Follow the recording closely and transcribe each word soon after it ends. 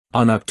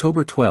On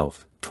October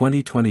 12,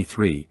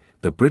 2023,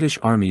 the British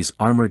Army's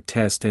Armoured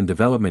Test and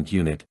Development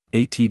Unit,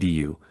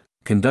 ATDU,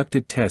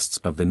 conducted tests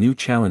of the new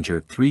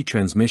Challenger 3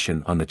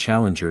 transmission on the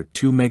Challenger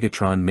 2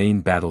 Megatron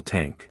main battle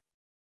tank.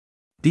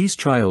 These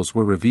trials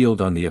were revealed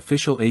on the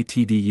official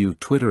ATDU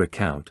Twitter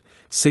account,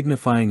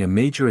 signifying a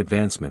major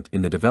advancement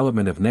in the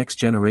development of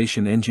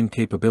next-generation engine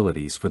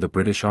capabilities for the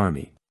British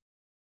Army.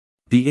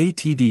 The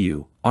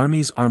ATDU,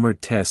 Army's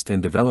Armoured Test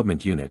and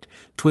Development Unit,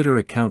 Twitter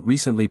account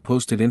recently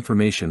posted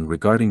information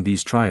regarding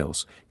these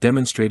trials,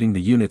 demonstrating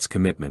the unit's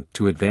commitment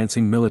to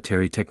advancing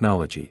military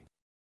technology.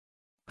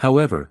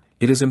 However,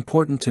 it is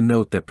important to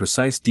note that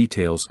precise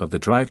details of the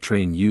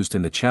drivetrain used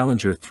in the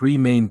Challenger 3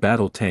 main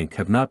battle tank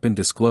have not been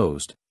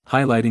disclosed,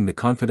 highlighting the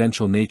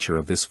confidential nature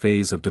of this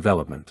phase of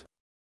development.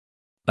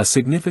 A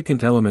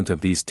significant element of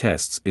these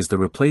tests is the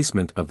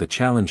replacement of the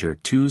Challenger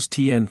 2's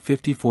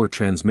TN54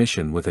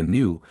 transmission with a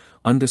new,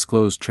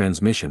 undisclosed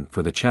transmission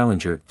for the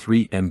Challenger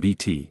 3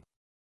 MBT.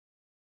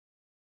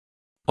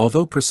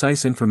 Although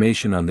precise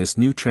information on this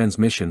new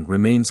transmission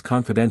remains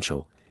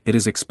confidential, it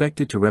is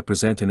expected to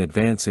represent an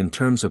advance in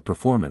terms of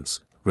performance,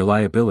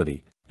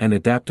 reliability, and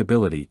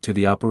adaptability to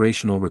the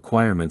operational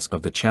requirements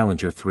of the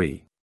Challenger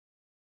 3.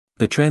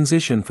 The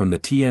transition from the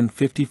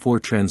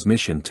TN54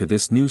 transmission to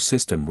this new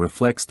system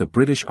reflects the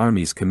British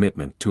Army's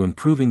commitment to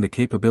improving the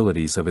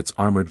capabilities of its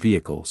armoured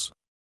vehicles.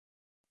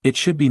 It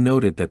should be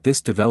noted that this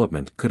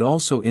development could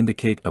also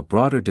indicate a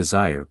broader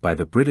desire by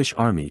the British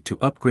Army to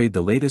upgrade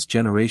the latest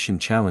generation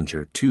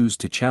Challenger 2s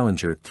to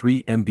Challenger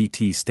 3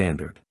 MBT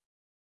standard.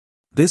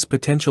 This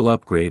potential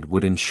upgrade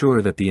would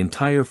ensure that the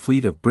entire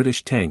fleet of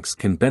British tanks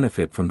can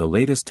benefit from the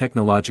latest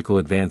technological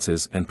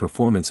advances and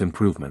performance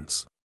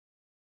improvements.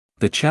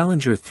 The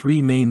Challenger 3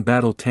 main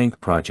battle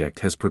tank project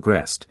has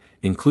progressed,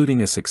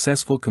 including a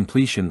successful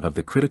completion of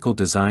the Critical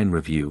Design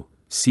Review,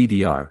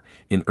 CDR,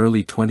 in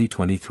early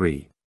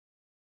 2023.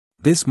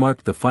 This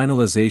marked the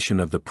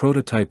finalization of the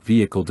prototype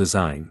vehicle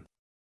design.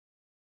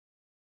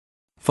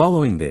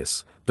 Following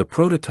this, the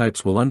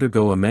prototypes will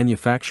undergo a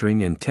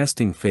manufacturing and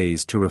testing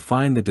phase to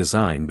refine the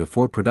design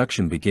before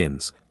production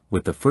begins,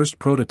 with the first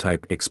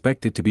prototype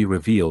expected to be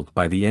revealed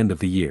by the end of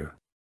the year.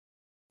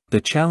 The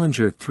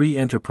Challenger 3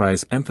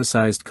 enterprise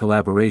emphasized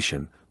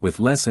collaboration, with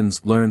lessons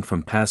learned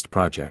from past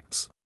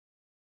projects.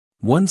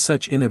 One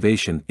such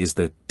innovation is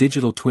the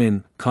digital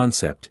twin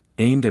concept,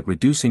 aimed at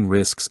reducing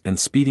risks and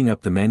speeding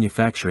up the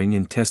manufacturing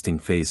and testing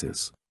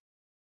phases.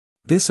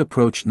 This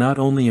approach not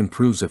only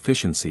improves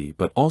efficiency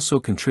but also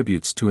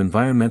contributes to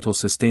environmental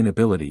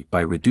sustainability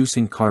by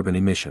reducing carbon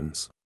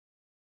emissions.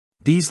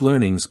 These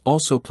learnings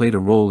also played a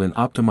role in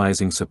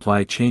optimizing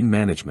supply chain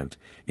management,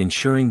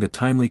 ensuring the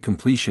timely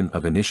completion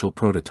of initial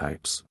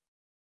prototypes.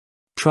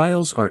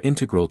 Trials are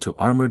integral to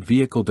armored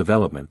vehicle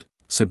development,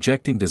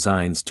 subjecting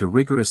designs to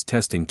rigorous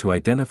testing to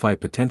identify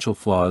potential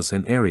flaws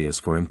and areas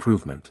for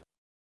improvement.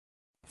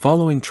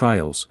 Following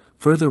trials,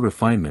 further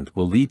refinement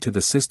will lead to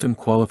the System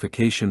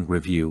Qualification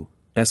Review,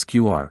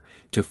 SQR,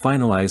 to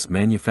finalize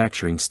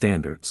manufacturing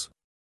standards.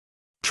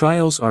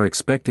 Trials are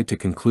expected to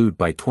conclude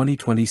by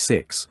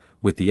 2026,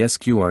 with the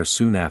SQR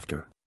soon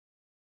after.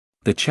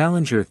 The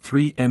Challenger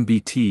 3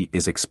 MBT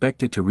is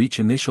expected to reach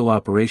initial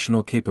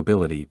operational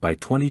capability by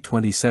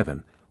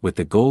 2027, with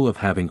the goal of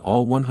having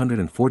all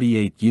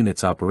 148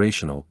 units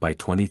operational by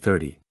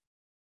 2030.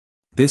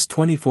 This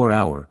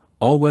 24-hour,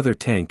 all-weather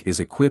tank is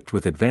equipped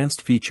with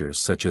advanced features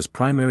such as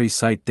Primary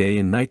Sight Day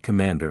and Night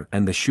Commander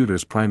and the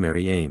shooter's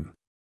primary aim.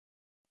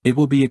 It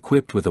will be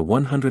equipped with a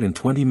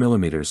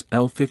 120mm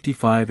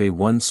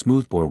L55A1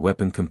 smoothbore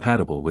weapon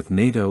compatible with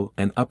NATO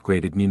and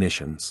upgraded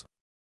munitions.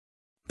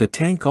 The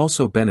tank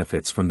also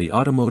benefits from the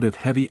Automotive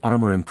Heavy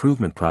Armor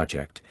Improvement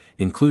Project,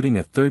 including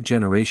a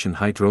third-generation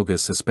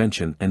hydrogas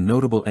suspension and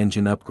notable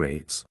engine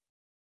upgrades.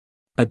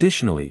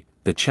 Additionally,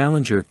 the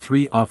Challenger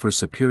 3 offers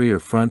superior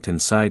front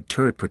and side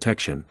turret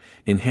protection,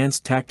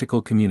 enhanced tactical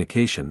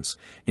communications,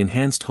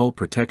 enhanced hull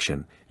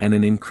protection, and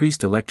an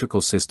increased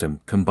electrical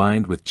system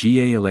combined with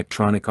GA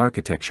electronic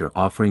architecture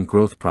offering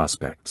growth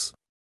prospects.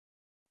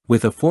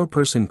 With a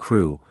 4-person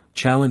crew,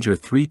 Challenger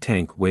 3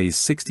 tank weighs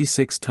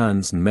 66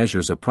 tons and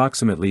measures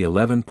approximately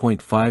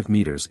 11.5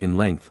 meters in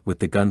length with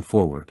the gun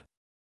forward.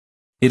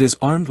 It is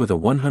armed with a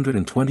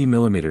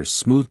 120mm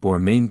smoothbore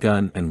main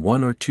gun and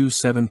one or two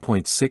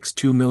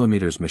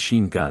 7.62mm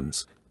machine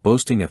guns,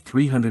 boasting a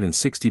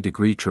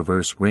 360-degree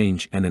traverse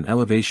range and an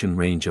elevation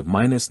range of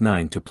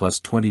 -9 to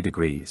 +20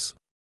 degrees.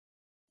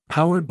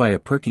 Powered by a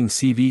Perkins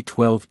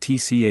CV12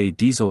 TCA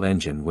diesel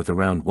engine with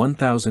around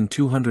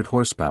 1,200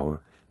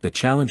 horsepower, the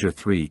Challenger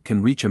 3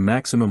 can reach a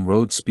maximum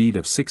road speed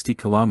of 60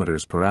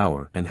 km per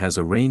hour and has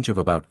a range of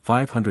about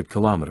 500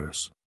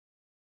 km.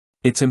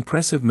 Its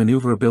impressive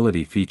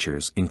maneuverability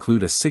features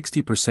include a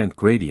 60%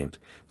 gradient,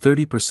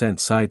 30%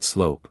 side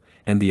slope,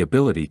 and the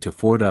ability to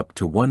ford up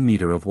to 1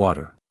 meter of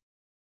water.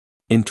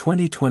 In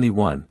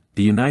 2021,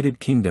 the United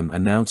Kingdom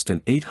announced an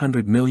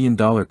 $800 million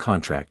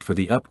contract for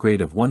the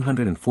upgrade of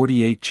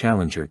 148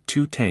 Challenger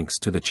 2 tanks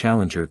to the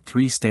Challenger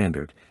 3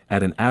 standard,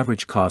 at an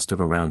average cost of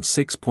around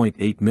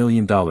 $6.8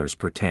 million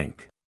per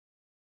tank.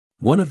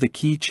 One of the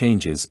key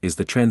changes is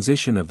the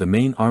transition of the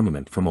main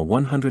armament from a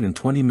 120mm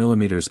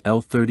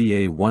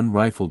L30A1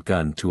 rifled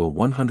gun to a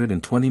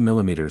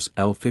 120mm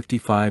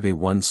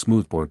L55A1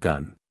 smoothbore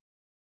gun.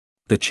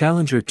 The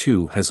Challenger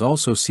 2 has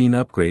also seen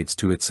upgrades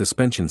to its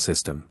suspension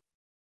system.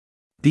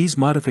 These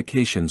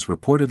modifications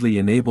reportedly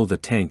enable the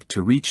tank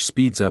to reach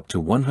speeds up to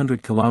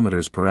 100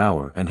 km per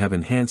hour and have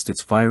enhanced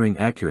its firing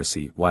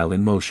accuracy while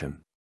in motion.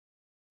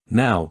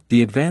 Now,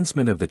 the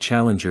advancement of the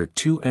Challenger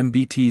 2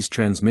 MBT's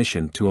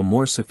transmission to a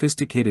more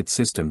sophisticated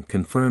system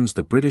confirms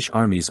the British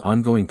Army's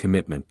ongoing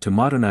commitment to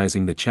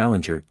modernizing the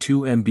Challenger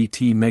 2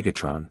 MBT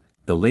Megatron,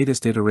 the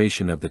latest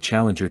iteration of the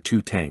Challenger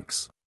 2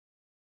 tanks.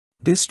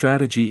 This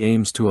strategy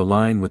aims to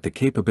align with the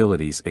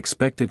capabilities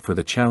expected for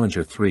the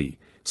Challenger 3,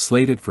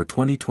 slated for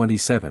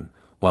 2027,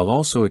 while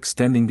also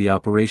extending the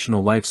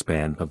operational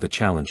lifespan of the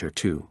Challenger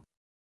 2.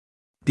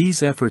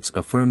 These efforts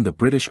affirm the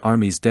British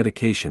Army's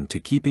dedication to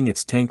keeping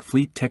its tank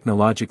fleet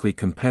technologically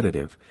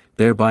competitive,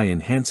 thereby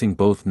enhancing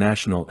both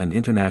national and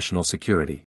international security.